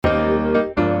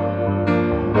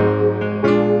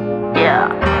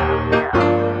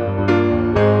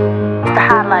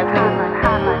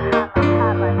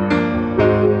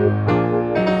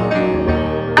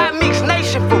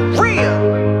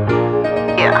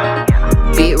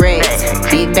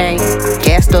big bang,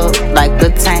 gassed up like the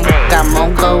tank. Got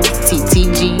Mongo,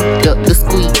 TTG, duck the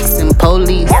squeaks and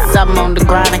police. I'm on the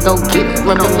grind and go get it.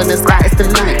 Remember the sky is the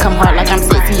limit. Come hard like I'm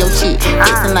sexy, your shit.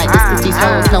 Flexing like this 'cause these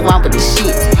hoes know I'm with the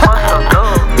shit.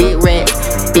 Big red,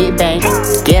 big bang,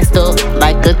 gassed up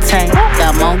like a tank.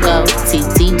 Got Mongo,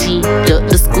 TTG, duck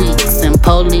the squeaks and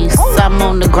police. I'm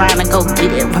on the grind and go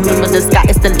get it. Remember the sky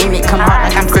is the limit. Come hard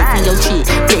like I'm sexy, your shit.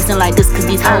 Flexing like this 'cause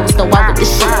these hoes know I'm with the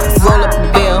shit. Roll up a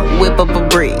bell, whip up a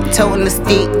brick, toting the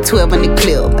stick, 12 in the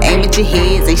clip. Aim at your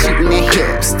heads, ain't shooting at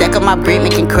hips. Stack up my bread,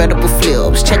 make incredible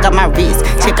flips. Check out my wrist,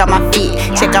 check out my fit,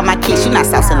 check out my kicks. You not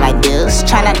saucing like this.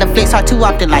 Try not to flex hard too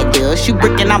often like this. You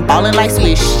brickin', I'm ballin' like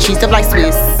Swish, cheese up like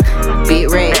Swiss. Big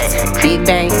racks, big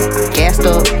bang, gassed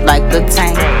up like the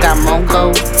tank. Got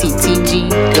Mongo, TTG,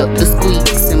 duck the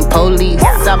squeaks and police.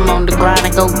 I'm on the grind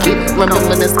and go get it.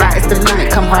 Remember the sky is the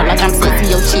limit. Come hard like I'm sexy,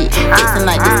 your shit. Flexing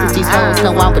like this 'cause these hoes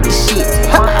know I'm with the shit.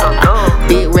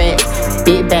 Big red,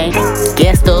 big bang,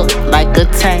 gassed up like a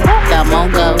tank. Got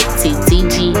Mongo,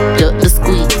 TTG, duck the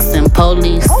squeaks and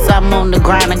police. I'm on the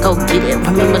grind and go get it.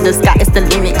 Remember the sky is the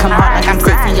limit. Come hard like I'm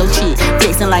sexy, your shit.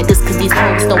 Flexing like this 'cause these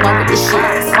hoes know I'm with the shit.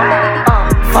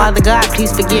 Father God,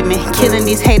 please forgive me. Killing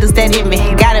these haters that hit me.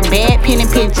 Got a bad penny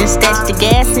pinching. Stashed the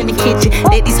gas in the kitchen.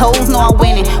 Let these hoes know I'm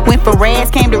winning. Went for rags,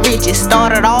 came to riches.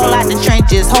 Started all out the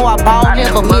trenches. Ho, I ball,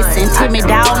 never missing. Timid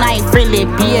down, I ain't friendly.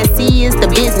 BSC is the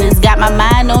business. Got my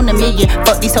mind on a million.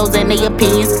 Fuck these hoes and their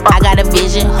opinions. I got a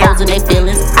vision, hoes and their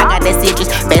feelings. I got that citrus.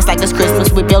 Best like it's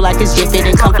Christmas. Whip your like it's Jiffy.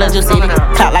 Then come flood your city.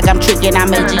 Clout like I'm tricking. I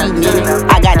made you minute.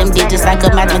 I got them digits like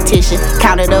a mathematician.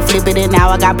 Counted up, flip it, and now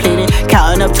I got plenty.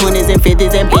 Counting up 20s and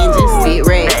 50s and binges. Big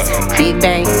racks, big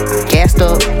bang, gassed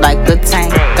up like the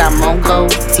tank. Got Mongo,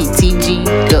 TTG,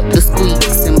 duck the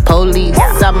squeaks and police.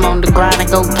 I'm on the grind and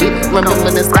go get it.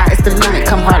 Remember the sky is the limit.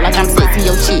 Come hard like I'm sexy,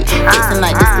 your shit. Flexing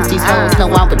like this 'cause these hoes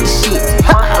know I'm with the shit.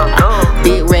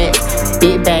 Big racks,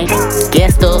 big bang,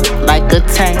 gassed up like a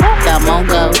tank. Got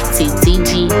Mongo,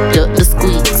 TTG, duck the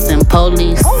squeaks and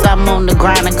police. I'm on the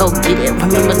grind and go get it.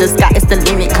 Remember the sky is the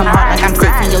limit. Come hard like I'm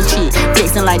sexy, your shit.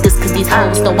 Flexing like this 'cause these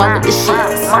hoes know I'm with the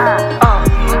shit.